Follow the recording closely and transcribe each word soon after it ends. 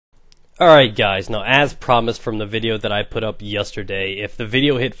Alright guys, now as promised from the video that I put up yesterday, if the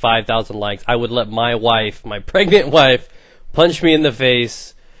video hit 5,000 likes, I would let my wife, my pregnant wife, punch me in the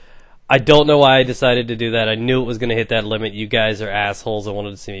face. I don't know why I decided to do that. I knew it was going to hit that limit. You guys are assholes and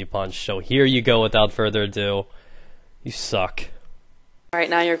wanted to see me punch. So here you go without further ado. You suck. Alright,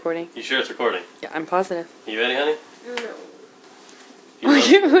 now you're recording. You sure it's recording? Yeah, I'm positive. You ready, honey? No.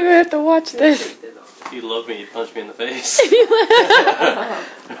 We're gonna have to watch this. If you love me, you'd punch me in the face. I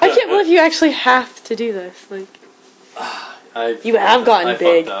can't believe you actually have to do this. Like, you have gotten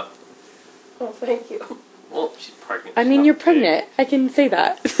big. Fucked up. Oh, thank you. Well, she's pregnant. I mean, you're pregnant. I can say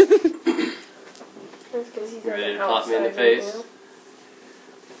that. That's 'cause he's You ready to pop me in the face?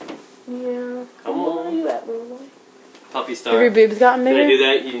 Yeah. Come on. Where are you at, little boy? Puppy star. Have your boobs gotten Did bigger? I do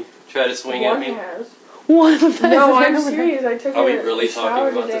that? You try to swing at One me? has. One of them. No, I'm serious. I took Are we a really shower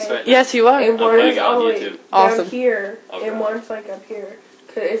talking about today. this right now? Yes, you are. And I'm putting one's it on all the way YouTube. Awesome. down here, Okay. and one's like up here.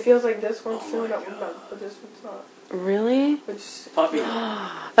 'Cause it feels like this one's Oh filling my up with God. milk, but this one's not. Really? Which Puppy.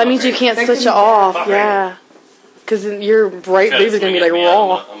 That means you can't That switch can it be off. bad. Yeah. Because your right Try to boob is gonna swing be at like me,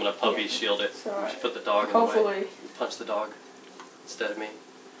 raw. I'm gonna puppy shield it. It's alright. Just put the dog in the way. hopefully. Punch the dog instead of me.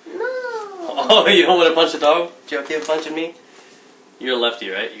 No. Oh, you don't want to punch the dog? You okay with punching me? You're a lefty,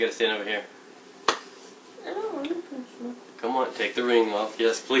 right? You gotta stand over here. I don't want to punch you. Come on, take the ring off.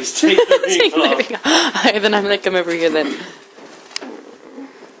 Yes, please take the ring Take the off. ring off. Then I'm gonna come over here then.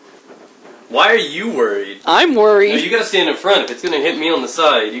 Why are you worried? I'm No, worried. you gotta stand in front. If it's gonna hit me on the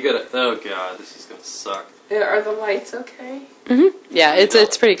side, you gotta. Oh god, this is gonna suck. Yeah, are the lights okay? Yeah,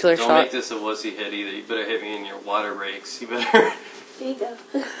 it's pretty clear Don't shot. make this a wussy hit either. You better hit me in your water breaks. You better. Here you go.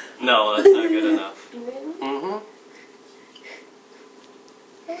 No, that's not good enough. You ready?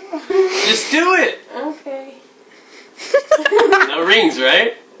 Just do it! Okay. No rings,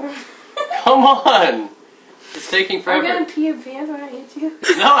 right? Come on! It's taking I'm forever. gonna pee your pants when I hit you.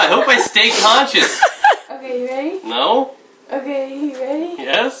 No, I hope I stay conscious. Okay, you ready? No? Okay, you ready?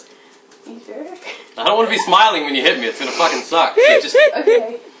 Yes? You sure? I don't want to be smiling when you hit me. It's gonna fucking suck. So just.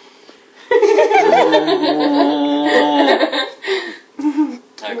 Okay.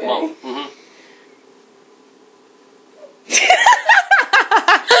 Alright, come on.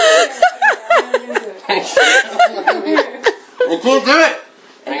 I can't do it!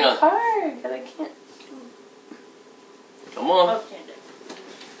 Hang It's on. hard, but I can't. Come on. Okay.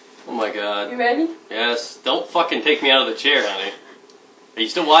 Oh my god. You ready? Yes. Don't fucking take me out of the chair, honey. Are you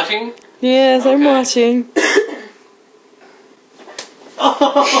still watching? Yes, I'm Okay. watching.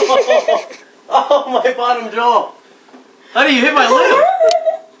 Oh, my bottom jaw. Honey, you hit my lip.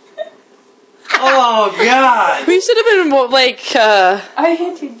 Oh, God. We should have been I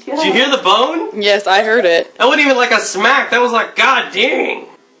hit you, Joe. Did you hear the bone? Yes, I heard it. That wasn't even like a smack. That was like, God dang.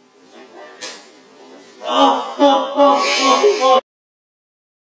 Oh.